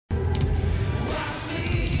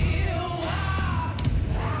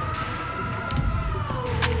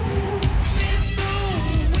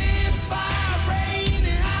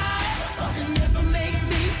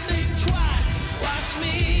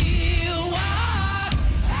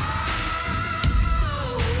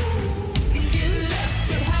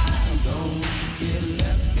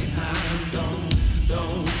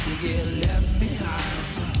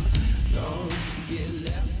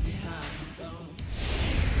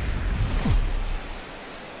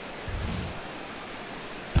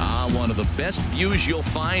one of the best views you'll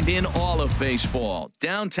find in all of baseball.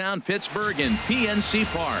 Downtown Pittsburgh in PNC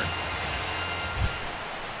Park.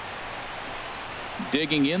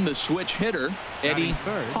 Digging in the switch hitter, Eddie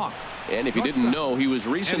Hawk. And if you didn't know, he was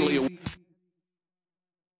recently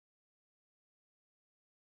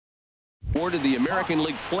awarded the American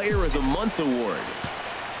League Player of the Month award.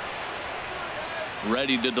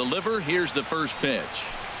 Ready to deliver. Here's the first pitch.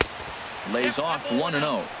 Lays off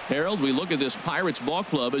 1-0. Harold, we look at this Pirates ball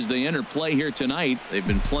club as they enter play here tonight. They've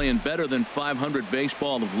been playing better than 500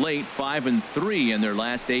 baseball of late, 5-3 in their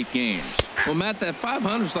last 8 games. Well, Matt, that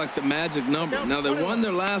 500 is like the magic number. Now, they won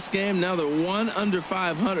their last game. Now they're 1 under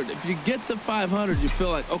 500. If you get to 500, you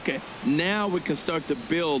feel like, okay, now we can start to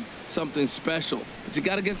build something special. But you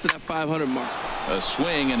got to get to that 500 mark. A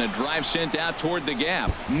swing and a drive sent out toward the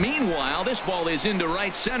gap. Meanwhile, this ball is into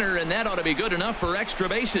right center, and that ought to be good enough for extra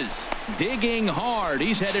bases. Digging hard.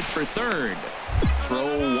 He's headed for third.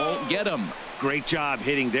 Throw won't get him. Great job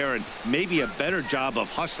hitting there, and maybe a better job of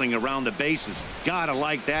hustling around the bases. Gotta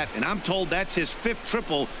like that, and I'm told that's his 5th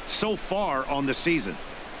triple so far on the season.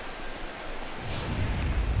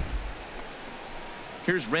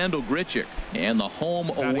 Here's Randall Grichuk, and the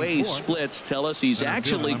home-away splits tell us he's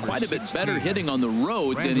actually quite a bit better hitting on the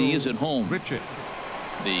road than he is at home.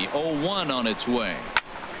 The 0-1 on its way.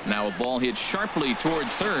 Now a ball hit sharply toward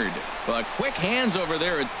third, but quick hands over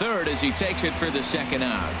there at third as he takes it for the second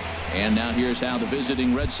out. And now here's how the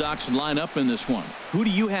visiting Red Sox line up in this one. Who do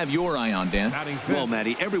you have your eye on, Dan? Well,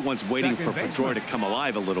 Matty, everyone's waiting for Pedroia to come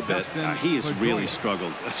alive a little bit. He has really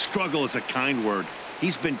struggled. A struggle is a kind word.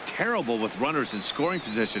 He's been terrible with runners in scoring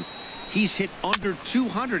position. He's hit under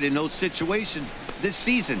 200 in those situations this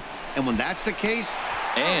season. And when that's the case...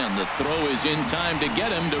 And the throw is in time to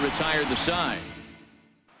get him to retire the side.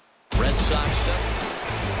 Red Sox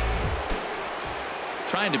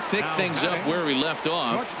trying to pick things up where we left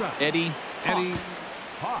off. Eddie Hawk.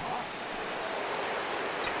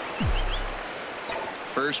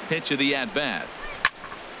 First pitch of the at-bat.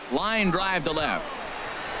 Line drive to left.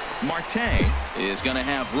 Marte is going to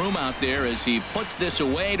have room out there as he puts this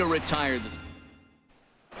away to retire the.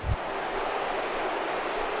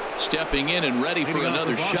 Stepping in and ready for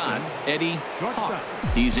another shot, Eddie Hawk.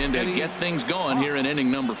 He's in to get things going here in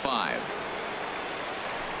inning number 5.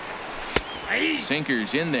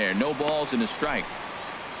 Sinkers in there, no balls and a strike.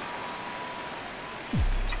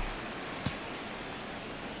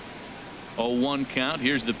 Oh, 1 count.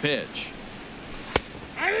 Here's the pitch.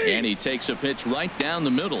 And he takes a pitch right down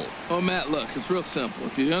the middle. Oh, Matt, look, it's real simple.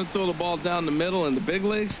 If you're going to throw the ball down the middle in the big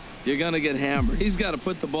leagues, you're going to get hammered. He's got to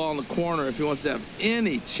put the ball in the corner if he wants to have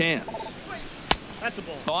any chance. That's a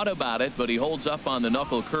ball. Thought about it, but he holds up on the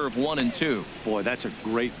knuckle curve 1 and 2. Boy, that's a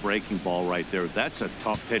great breaking ball right there. That's a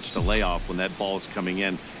tough pitch to lay off when that ball is coming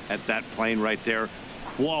in at that plane right there.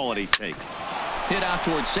 Quality take. Hit out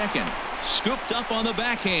toward second. Scooped up on the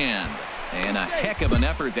backhand. And a heck of an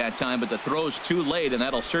effort that time, but the throw's too late, and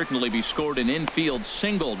that'll certainly be scored an infield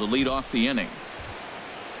single to lead off the inning.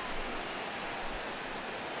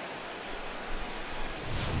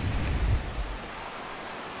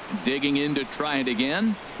 Digging in to try it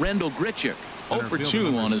again, Randall Grichuk. 0 for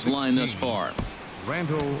 2 on his line thus far.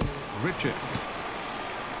 Randall Grichuk.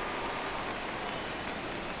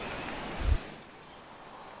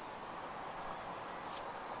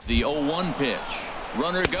 The 0-1 pitch.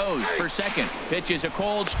 Runner goes for second. Pitch is a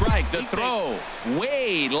cold strike. The throw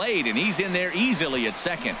way late, and he's in there easily at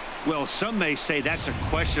second. Well, some may say that's a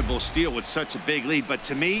questionable steal with such a big lead, but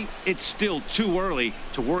to me, it's still too early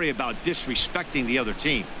to worry about disrespecting the other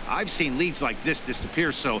team. I've seen leads like this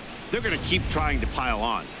disappear, so they're going to keep trying to pile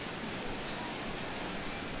on.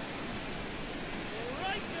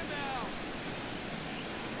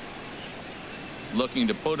 Looking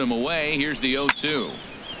to put him away. Here's the 0-2.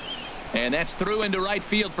 And that's through into right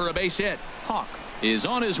field for a base hit. Hawk is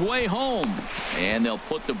on his way home, and they'll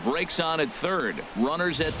put the brakes on at third.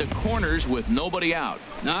 Runners at the corners with nobody out.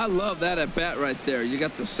 Now, I love that at bat right there. You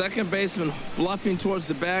got the second baseman bluffing towards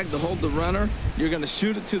the bag to hold the runner. You're going to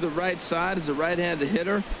shoot it to the right side as a right-handed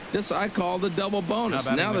hitter. This I call the double bonus.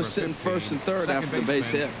 Now they're sitting 15, first and third after the base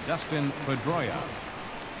hit. Justin Pedroia.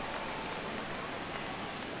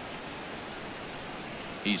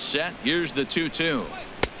 He's set. Here's the 2-2.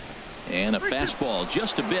 And a fastball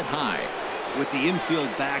just a bit high. With the infield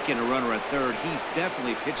back and a runner at third, he's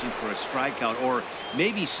definitely pitching for a strikeout or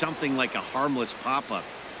maybe something like a harmless pop-up.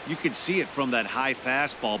 You could see it from that high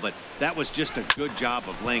fastball, but that was just a good job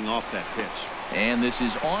of laying off that pitch. And this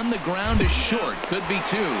is on the ground to short. Could be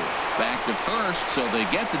 2. Back to first, so they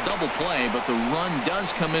get the double play, but the run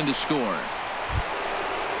does come in to score.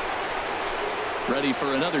 Ready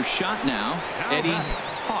for another shot now, Eddie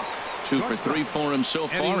Hawk. 2 for 3 for him so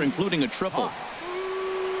far, including a triple.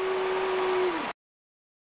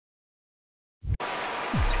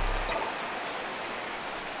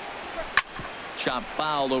 Chop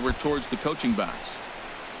foul over towards the coaching box.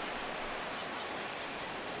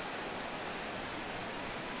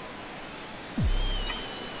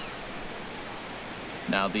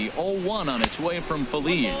 Now the 0-1 on its way from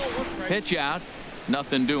Feliz. Pitch out.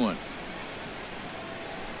 Nothing doing.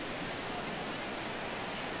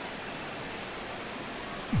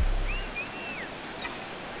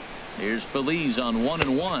 Here's Feliz on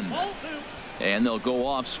 1-1. And they'll go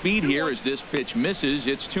off speed here as this pitch misses.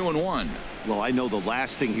 It's 2-1. Well, I know the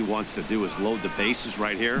last thing he wants to do is load the bases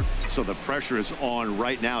right here. So the pressure is on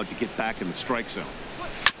right now to get back in the strike zone.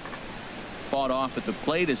 Fought off at the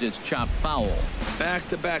plate as it's chopped foul.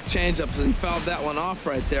 Back-to-back changeups, and he fouled that one off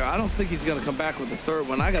right there. I don't think he's going to come back with the third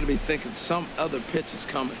one. I got to be thinking some other pitch is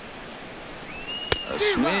coming. A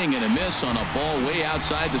swing and a miss on a ball way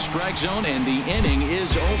outside the strike zone, and the inning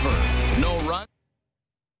is over. No run.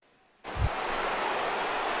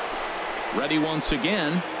 Ready once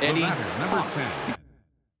again, Eddie. Number 10.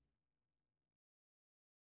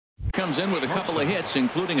 Comes in with a couple of hits,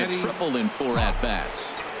 including a triple in 4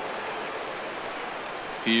 at-bats.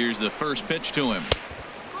 Here's the first pitch to him.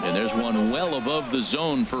 And there's one well above the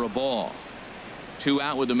zone for a ball. 2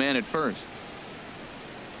 out with the man at first.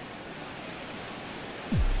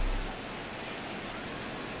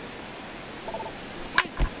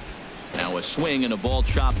 Now a swing and a ball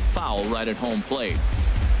chopped foul right at home plate.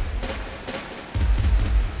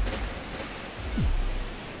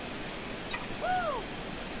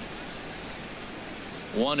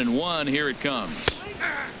 One and one. Here it comes.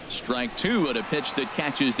 Strike 2 at a pitch that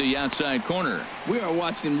catches the outside corner. We are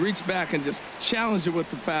watching him reach back and just challenge it with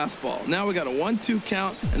the fastball. Now we got a 1-2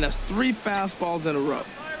 count, and that's 3 fastballs in a row.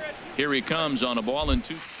 Here he comes on a ball and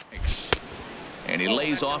 2 strikes. And he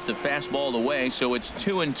lays off the fastball away, so it's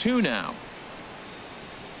 2-2 now.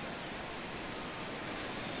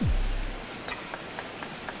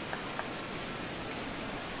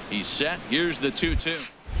 He's set. Here's the 2-2.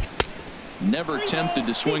 Never tempted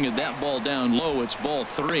to swing at that ball down low. It's ball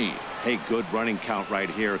 3. Hey, good running count right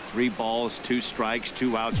here. 3 balls, 2 strikes,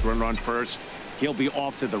 2 outs, runner on first. He'll be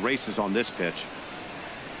off to the races on this pitch.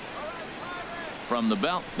 From the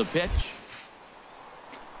belt, the pitch.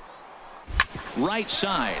 Right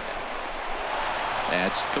side.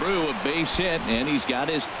 That's through, a base hit, and he's got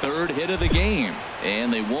his 3rd hit of the game.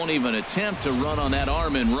 And they won't even attempt to run on that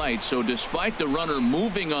arm in right, so despite the runner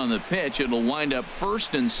moving on the pitch, it'll wind up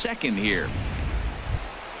 1st and 2nd here.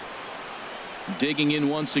 Digging in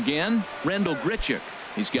once again, Randall Grichuk.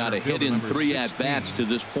 He's got a hit in 3 at-bats to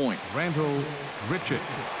this point. Randall Grichuk.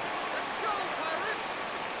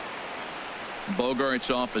 Bogarts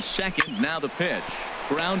off a second. Now the pitch.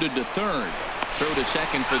 Grounded to 3rd. Throw to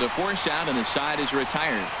 2nd for the force out, and the side is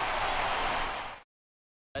retired.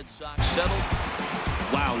 Red Sox settled.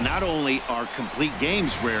 Wow, not only are complete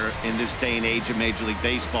games rare in this day and age of Major League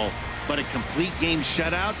Baseball, but a complete game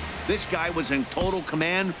shutout. This guy was in total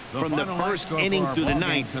command from the first inning through the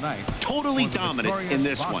 9th. Totally dominant in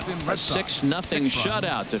this one. A 6-0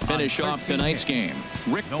 shutout to finish off tonight's game.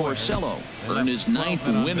 Rick Porcello earned his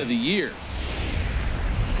 9th win of the year.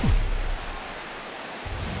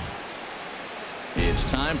 It's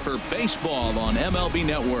time for baseball on MLB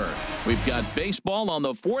Network. We've got baseball on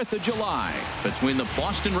the 4th of July between the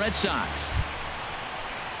Boston Red Sox.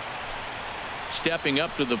 Stepping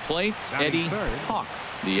up to the plate, Eddie Hawk.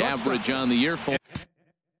 The average on the year for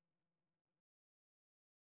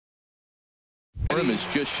him is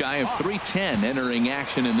just shy of 310 entering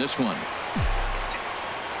action in this one.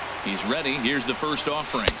 He's ready. Here's the first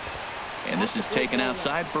offering. And this is taken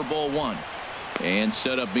outside for ball 1. And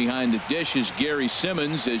set up behind the dish is Gary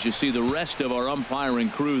Simmons, as you see the rest of our umpiring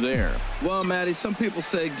crew there. Well, Matty, some people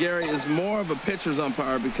say Gary is more of a pitcher's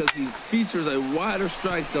umpire because he features a wider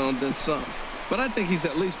strike zone than some. But I think he's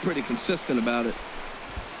at least pretty consistent about it.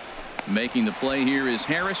 Making the play here is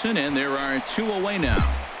Harrison, and there are 2 away now.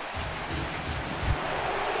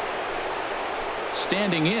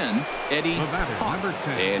 Standing in, Eddie Hawk.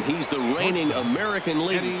 And he's the reigning American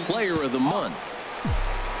League Player of the Month.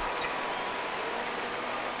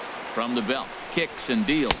 From the belt, kicks and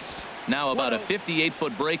deals. Now about a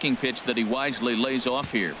 58-foot breaking pitch that he wisely lays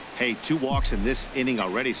off here. Hey, 2 walks in this inning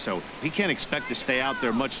already, so he can't expect to stay out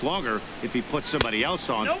there much longer if he puts somebody else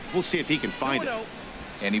on. We'll see if he can find it.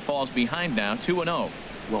 And he falls behind now, 2-0.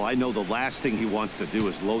 Well, I know the last thing he wants to do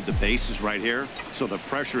is load the bases right here, so the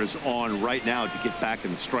pressure is on right now to get back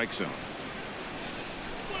in the strike zone.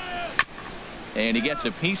 And he gets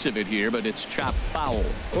a piece of it here, but it's chopped foul.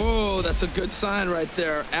 Oh, that's a good sign right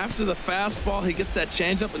there. After the fastball, he gets that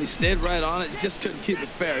changeup, and he stayed right on it. He just couldn't keep it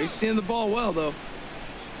fair. He's seeing the ball well, though.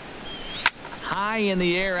 High in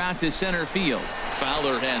the air out to center field.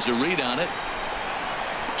 Fowler has a read on it.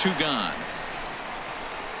 2 gone.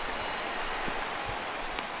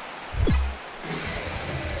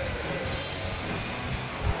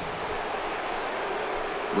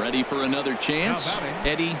 Ready for another chance.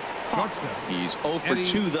 Eddie. He's 0 for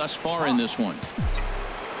 2 thus far in this one.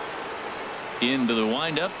 Into the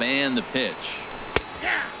windup and the pitch.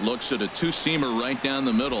 Looks at a 2-seamer right down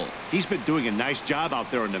the middle. He's been doing a nice job out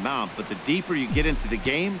there on the mound, but the deeper you get into the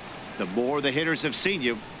game, the more the hitters have seen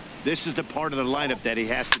you. This is the part of the lineup that he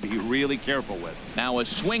has to be really careful with. Now a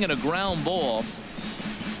swing and a ground ball.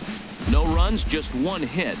 No runs, just 1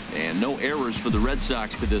 hit, and no errors for the Red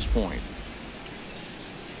Sox to this point.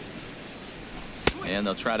 And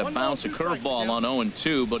they'll try to bounce a curveball on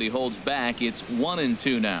 0-2, but he holds back. It's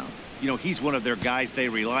 1-2 now. You know, he's one of their guys they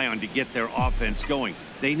rely on to get their offense going.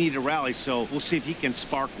 They need a rally, so we'll see if he can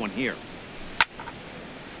spark one here.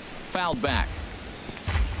 Fouled back.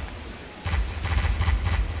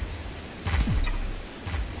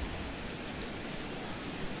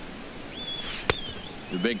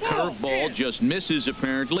 The big curveball just misses,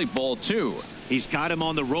 apparently. Ball 2. He's got him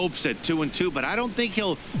on the ropes at 2-2, but I don't think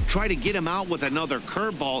he'll try to get him out with another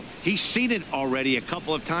curveball. He's seen it already a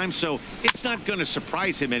couple of times, so it's not going to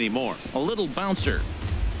surprise him anymore. A little bouncer.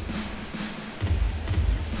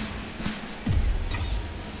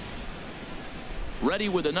 Ready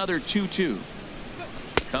with another 2-2.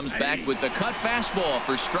 Comes back with the cut fastball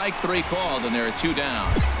for strike 3 called, and there are 2 down.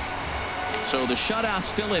 So the shutout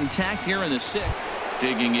still intact here in the 6th.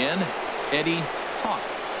 Digging in, Eddie Hawk.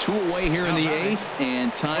 2 away here in the 8th,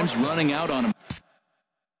 and time's running out on him.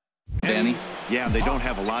 Danny? Yeah, they don't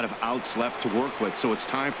have a lot of outs left to work with, so it's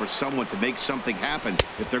time for someone to make something happen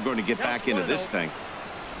if they're going to get back into this thing.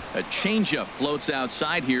 A changeup floats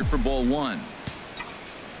outside here for ball 1.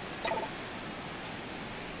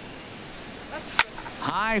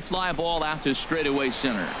 High fly ball out to straightaway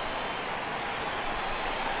center.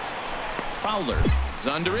 Fowler is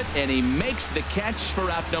under it, and he makes the catch for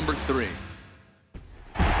out number 3.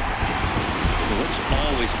 Well, it's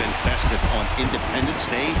always been festive on Independence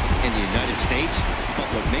Day in the United States, but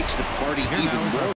what makes the party even more